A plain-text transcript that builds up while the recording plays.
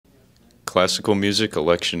classical music,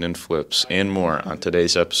 election and flips, and more on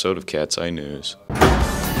today's episode of Cat's Eye News.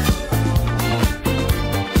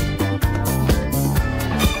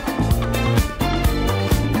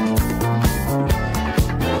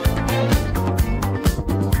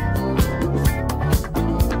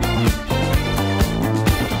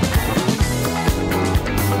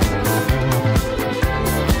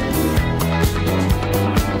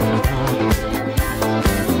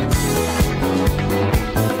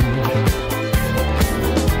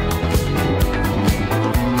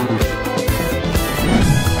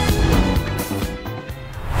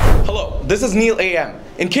 This is Neil AM.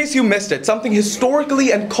 In case you missed it, something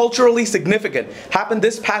historically and culturally significant happened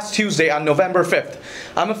this past Tuesday on November 5th.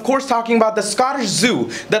 I'm of course talking about the Scottish Zoo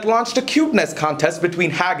that launched a cuteness contest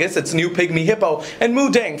between Haggis, its new pygmy hippo, and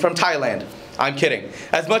Moodang from Thailand. I'm kidding.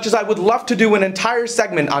 As much as I would love to do an entire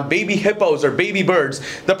segment on baby hippos or baby birds,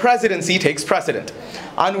 the presidency takes precedent.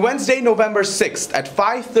 On Wednesday, November 6th at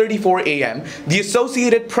 5:34 a.m., the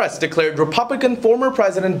Associated Press declared Republican former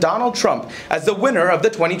President Donald Trump as the winner of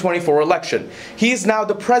the 2024 election. He is now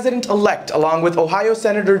the president-elect along with Ohio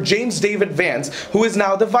Senator James David Vance, who is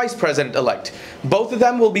now the vice president-elect. Both of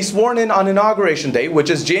them will be sworn in on Inauguration Day,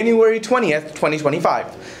 which is January 20th,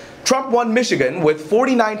 2025. Trump won Michigan with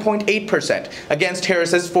 49.8% against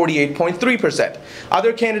Harris's 48.3%.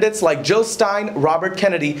 Other candidates like Jill Stein, Robert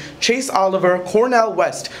Kennedy, Chase Oliver, Cornel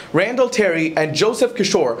West, Randall Terry, and Joseph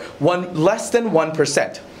Kishore won less than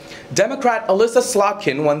 1%. Democrat Alyssa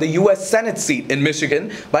Slotkin won the U.S. Senate seat in Michigan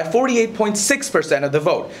by 48.6% of the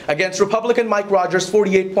vote, against Republican Mike Rogers'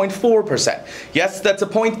 48.4%. Yes, that's a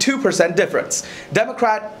 0.2% difference.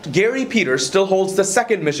 Democrat Gary Peters still holds the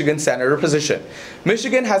second Michigan senator position.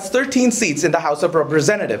 Michigan has 13 seats in the House of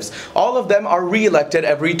Representatives. All of them are re-elected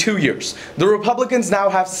every 2 years. The Republicans now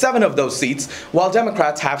have 7 of those seats, while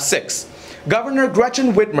Democrats have 6. Governor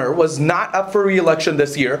Gretchen Whitmer was not up for re-election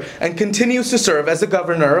this year and continues to serve as the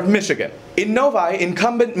governor of Michigan. In Novi,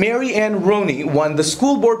 incumbent Mary Ann Roney won the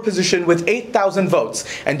school board position with 8,000 votes,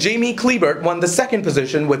 and Jamie Klebert won the second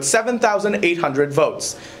position with 7,800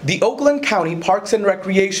 votes. The Oakland County Parks and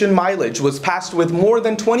Recreation mileage was passed with more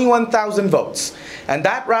than 21,000 votes. And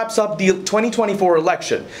that wraps up the 2024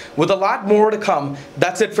 election. With a lot more to come,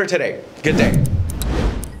 that's it for today. Good day.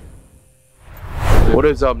 What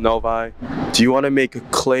is up, Novi? Do you want to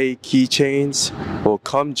make clay keychains? Well,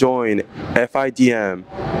 come join FIDM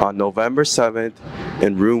on November 7th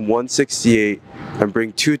in room 168 and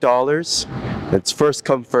bring $2. It's first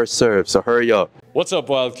come, first serve, so hurry up. What's up,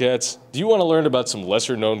 Wildcats? Do you want to learn about some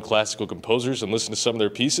lesser-known classical composers and listen to some of their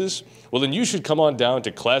pieces? Well, then you should come on down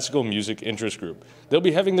to Classical Music Interest Group. They'll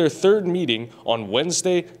be having their third meeting on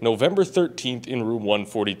Wednesday, November 13th in room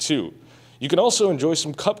 142. You can also enjoy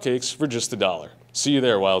some cupcakes for just $1. See you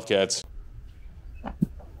there, Wildcats.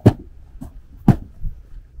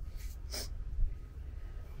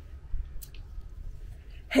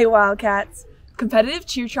 Hey, Wildcats. Competitive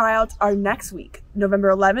cheer tryouts are next week, November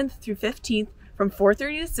 11th through 15th from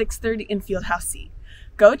 4:30 to 6:30 in Fieldhouse C.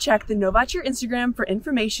 Go check the Nova Cheer Instagram for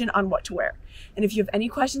information on what to wear. And if you have any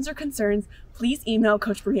questions or concerns, please email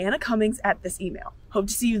Coach Brianna Cummings at this email. Hope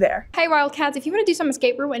to see you there. Hey Wildcats, if you want to do some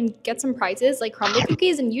escape room and get some prizes like crumble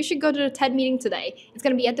cookies, then you should go to the TED meeting today. It's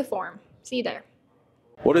going to be at the Forum. See you there.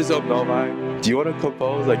 What is up, Novi? Do you want to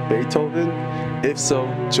compose like Beethoven? If so,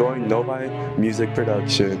 join Novi Music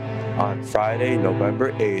Production on Friday,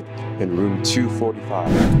 November 8th in room 245.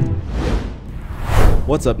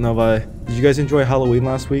 What's up, Novi? Did you guys enjoy Halloween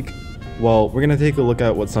last week? Well, we're gonna take a look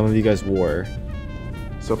at what some of you guys wore.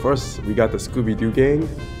 So first, we got the Scooby-Doo gang.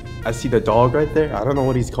 I see the dog right there. I don't know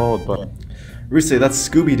what he's called, but... Ruse, that's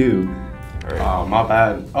Scooby-Doo. Oh, my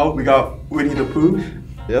bad. Oh, we got Winnie the Pooh.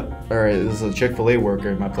 Yep. Alright, this is a Chick-fil-A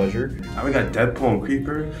worker, my pleasure. And we got Deadpool and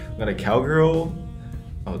Creeper. We got a cowgirl.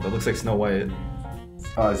 Oh, that looks like Snow White.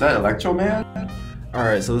 Is that Electro Man?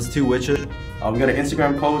 Alright, so there's 2 witches. We got an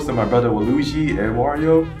Instagram post of my brother Waluigi and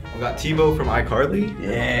Wario. We got Tebow from iCarly.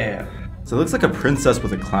 Yeah. So it looks like a princess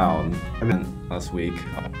with a clown. I mean, last week.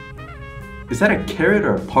 Is that a carrot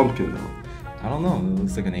or a pumpkin though? I don't know. It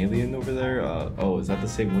looks like an alien over there. Oh, is that the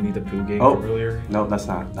same Winnie the Pooh game from earlier? No, that's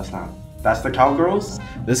not. That's not. That's the Cowgirls.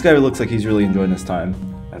 This guy looks like he's really enjoying his time.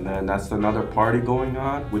 And then that's another party going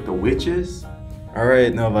on with the witches.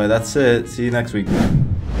 Alright, Novi, that's it. See you next week.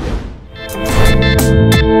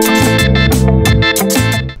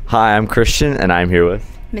 Hi, I'm Christian, and I'm here with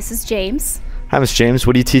Mrs. James. Hi, Ms. James.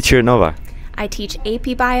 What do you teach here at Nova? I teach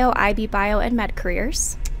AP Bio, IB Bio, and Med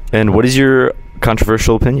Careers. And what is your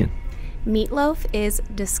controversial opinion? Meatloaf is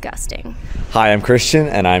disgusting. Hi, I'm Christian,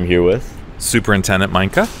 and I'm here with Superintendent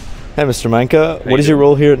Minka. Hi, Mr. Minka. What is your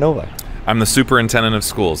role here at Nova? I'm the superintendent of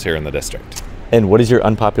schools here in the district. And what is your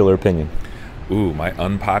unpopular opinion? Ooh, my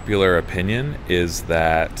unpopular opinion is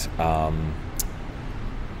that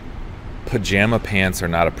pajama pants are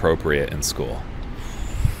not appropriate in school.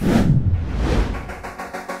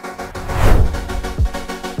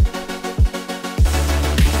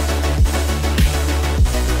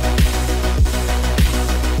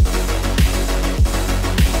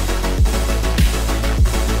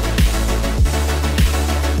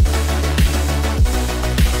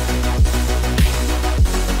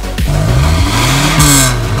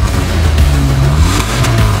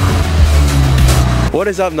 What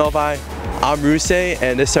is up, Novi? I'm Rusey,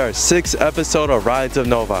 and this is our 6th episode of Rides of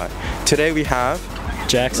Novi. Today we have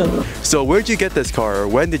Jackson. So where'd you get this car, or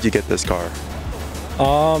when did you get this car?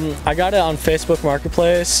 I got it on Facebook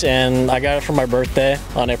Marketplace, and I got it for my birthday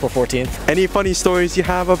on April 14th. Any funny stories you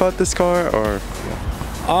have about this car, or?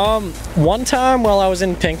 One time while I was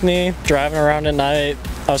in Pinckney, driving around at night,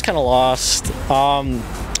 I was kind of lost.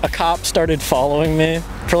 A cop started following me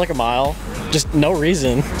for like a mile. Just no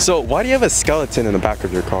reason. So why do you have a skeleton in the back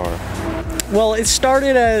of your car? Well, it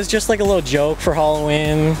started as just like a little joke for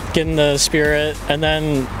Halloween, getting the spirit, and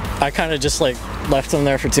then I kind of just like left him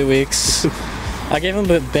there for 2 weeks. I gave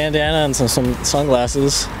him a bandana and some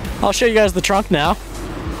sunglasses. I'll show you guys the trunk now.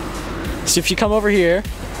 So if you come over here,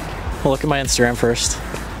 we'll look at my Instagram first.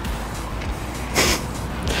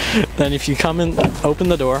 Then if you come and open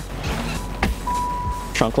the door,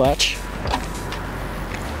 trunk latch.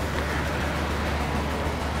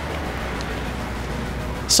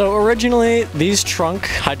 So originally, these trunk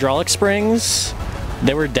hydraulic springs,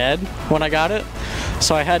 they were dead when I got it.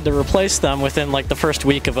 So I had to replace them within like the first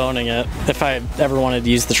week of owning it if I ever wanted to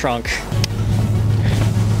use the trunk.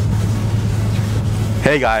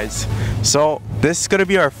 Hey guys, so this is gonna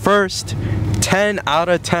be our first 10 out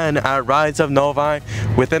of 10 at Rides of Novi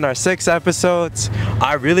within our 6 episodes.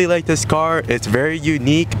 I really like this car, it's very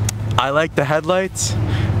unique. I like the headlights.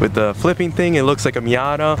 With the flipping thing, it looks like a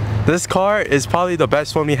Miata. This car is probably the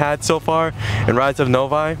best one we had so far in Rides of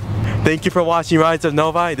Novi. Thank you for watching Rides of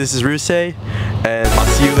Novi. This is Rusey, and I'll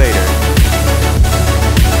see you later.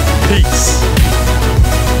 Peace.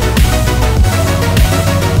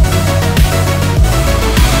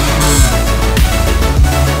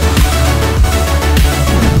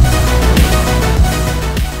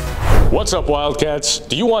 What's up, Wildcats?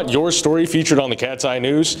 Do you want your story featured on the Cat's Eye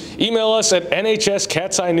News? Email us at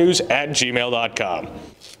nhscatseyenews@gmail.com.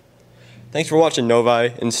 Thanks for watching,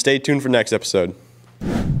 Novi, and stay tuned for next episode.